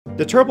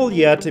The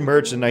turbojet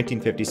emerged in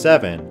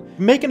 1957,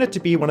 making it to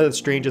be one of the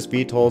strangest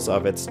VTOLs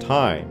of its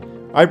time.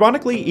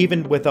 Ironically,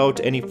 even without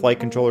any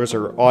flight controllers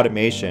or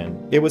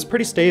automation, it was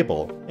pretty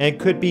stable, and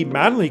could be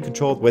manually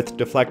controlled with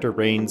deflector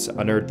rings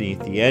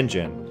underneath the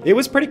engine. It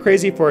was pretty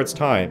crazy for its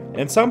time,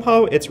 and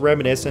somehow it's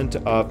reminiscent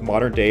of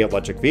modern-day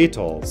electric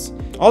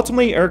VTOLs.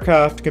 Ultimately,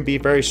 aircraft can be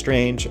very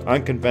strange,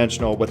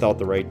 unconventional without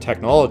the right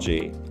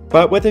technology.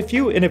 But with a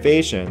few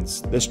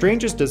innovations, the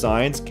strangest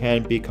designs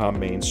can become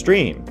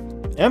mainstream,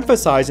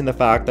 emphasizing the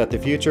fact that the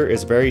future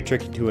is very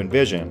tricky to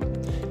envision.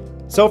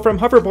 So from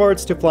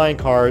hoverboards to flying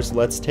cars,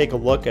 let's take a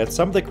look at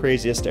some of the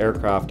craziest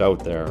aircraft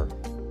out there.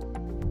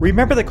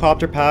 Remember the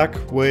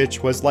Copterpak,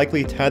 which was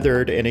likely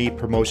tethered in a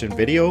promotion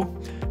video?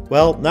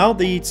 Well, now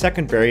the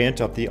second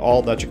variant of the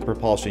all-electric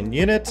propulsion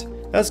unit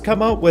has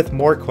come out with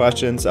more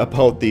questions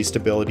about the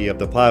stability of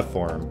the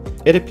platform.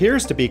 It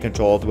appears to be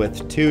controlled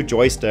with 2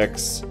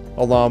 joysticks,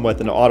 along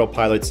with an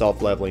autopilot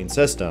self-leveling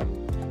system.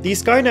 The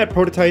Skynet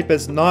prototype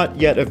is not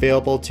yet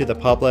available to the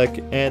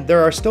public, and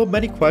there are still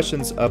many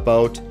questions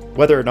about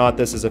whether or not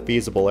this is a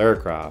feasible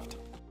aircraft.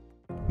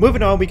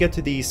 Moving on, we get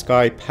to the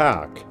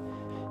Skypak.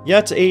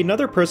 Yet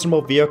another personal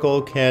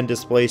vehicle can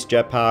displace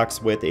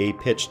jetpacks with a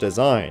pitch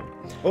design.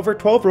 Over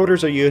 12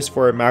 rotors are used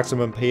for a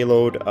maximum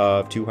payload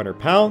of 200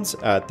 pounds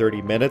at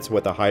 30 minutes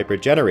with a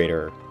hybrid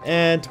generator.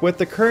 And with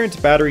the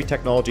current battery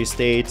technology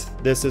state,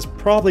 this is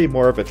probably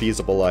more of a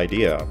feasible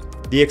idea.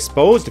 The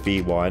exposed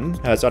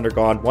V1 has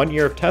undergone 1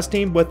 year of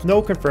testing with no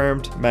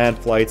confirmed manned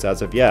flights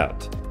as of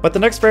yet. But the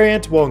next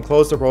variant will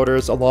enclose the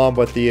rotors along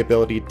with the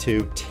ability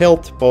to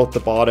tilt both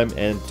the bottom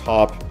and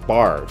top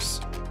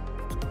bars.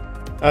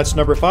 At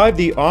number 5,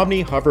 the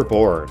Omni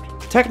Hoverboard.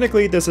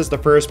 Technically, this is the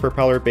first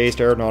propeller-based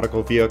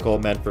aeronautical vehicle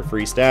meant for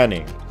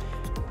freestanding.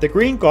 The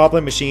Green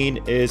Goblin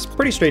machine is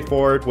pretty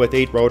straightforward with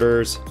 8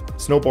 rotors,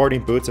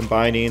 snowboarding boots and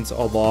bindings,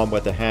 along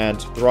with a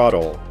hand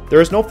throttle.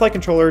 There is no flight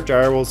controller,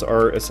 gyros,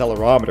 or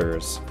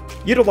accelerometers,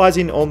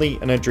 utilizing only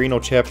an adrenal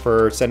chip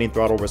for sending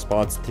throttle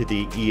response to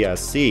the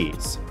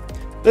ESCs.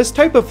 This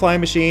type of flying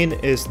machine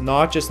is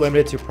not just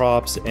limited to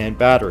props and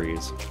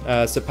batteries,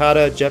 as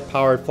Zapata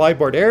jet-powered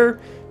Flyboard Air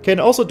can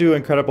also do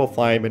incredible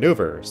flying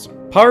maneuvers.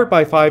 Powered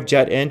by 5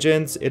 jet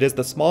engines, it is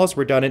the smallest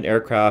redundant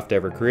aircraft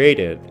ever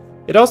created.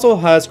 It also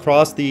has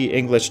crossed the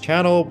English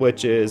Channel,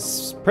 which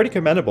is pretty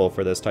commendable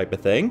for this type of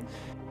thing.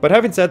 But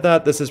having said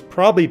that, this is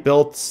probably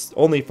built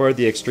only for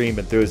the extreme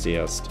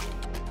enthusiast.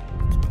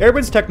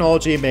 Airwind's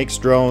technology makes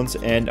drones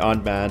and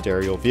unmanned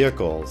aerial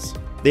vehicles.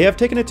 They have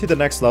taken it to the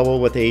next level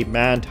with a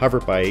manned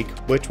hoverbike,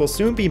 which will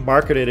soon be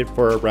marketed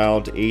for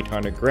around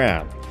 800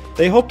 grand.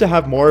 They hope to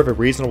have more of a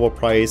reasonable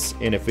price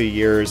in a few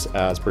years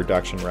as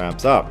production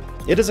ramps up.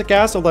 It is a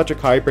gas-electric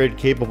hybrid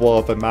capable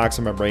of a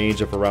maximum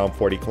range of around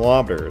 40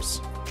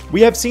 kilometers.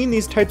 We have seen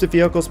these types of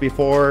vehicles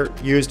before,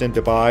 used in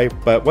Dubai,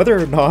 but whether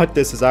or not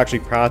this is actually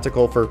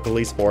practical for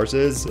police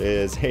forces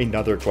is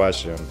another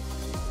question.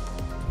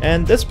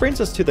 And this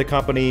brings us to the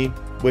company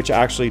which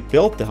actually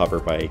built the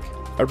hoverbike.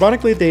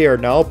 Ironically, they are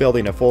now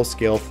building a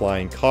full-scale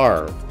flying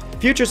car.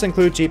 Features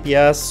include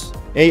GPS,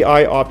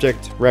 AI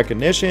object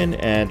recognition,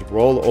 and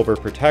rollover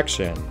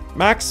protection.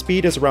 Max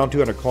speed is around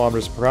 200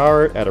 kilometers per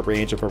hour at a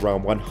range of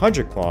around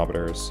 100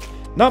 kilometers.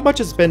 Not much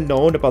has been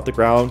known about the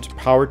ground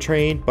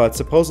powertrain, but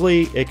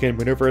supposedly it can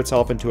maneuver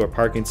itself into a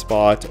parking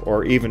spot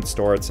or even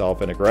store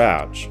itself in a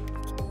garage.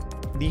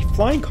 The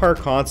flying car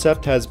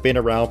concept has been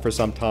around for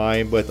some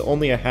time, with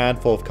only a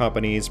handful of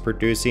companies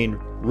producing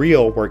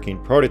real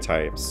working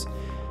prototypes.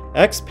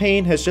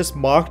 X-Pain has just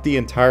mocked the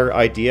entire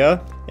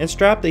idea and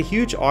strapped a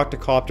huge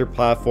octocopter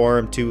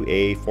platform to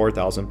a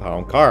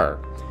 4,000-pound car.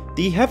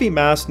 The heavy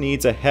mass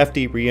needs a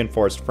hefty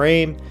reinforced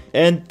frame,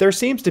 and there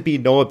seems to be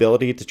no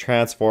ability to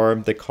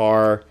transform the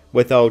car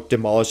without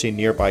demolishing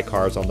nearby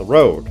cars on the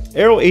road.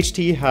 Aero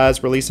HT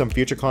has released some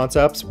future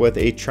concepts with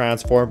a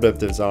transformative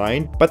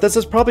design, but this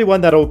is probably one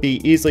that will be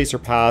easily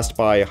surpassed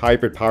by a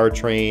hybrid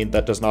powertrain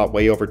that does not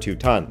weigh over 2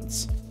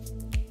 tons.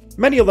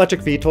 Many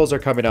electric VTOLs are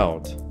coming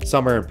out.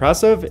 Some are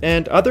impressive,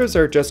 and others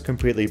are just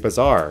completely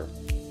bizarre.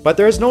 But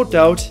there is no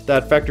doubt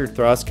that vectored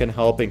thrust can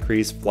help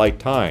increase flight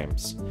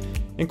times.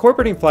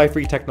 Incorporating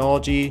fly-free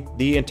technology,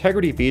 the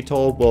Integrity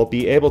VTOL will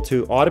be able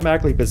to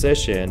automatically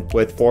position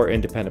with 4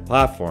 independent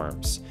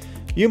platforms.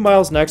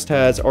 U-Miles Next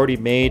has already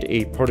made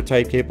a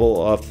prototype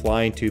capable of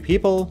flying 2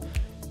 people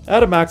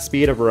at a max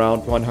speed of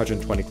around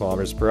 120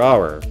 kilometers per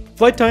hour.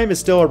 Flight time is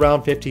still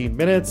around 15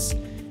 minutes,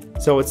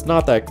 so it's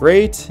not that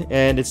great,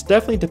 and it's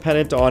definitely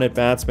dependent on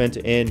advancement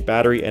in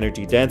battery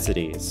energy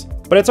densities.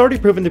 But it's already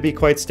proven to be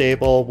quite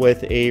stable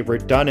with a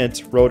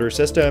redundant rotor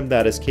system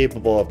that is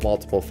capable of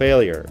multiple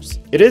failures.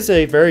 It is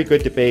a very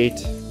good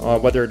debate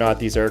on whether or not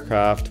these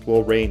aircraft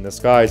will reign the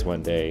skies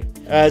one day,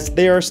 as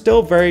they are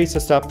still very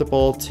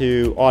susceptible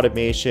to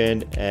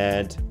automation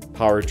and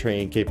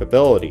powertrain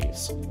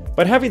capabilities.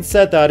 But having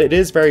said that, it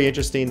is very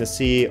interesting to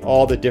see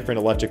all the different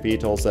electric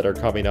VTOLs that are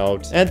coming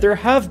out, and there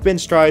have been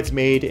strides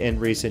made in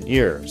recent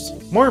years.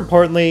 More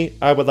importantly,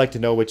 I would like to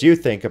know what you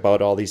think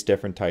about all these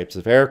different types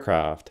of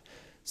aircraft.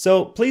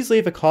 So please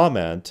leave a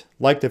comment,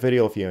 like the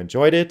video if you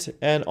enjoyed it,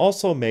 and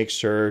also make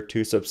sure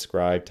to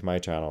subscribe to my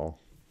channel.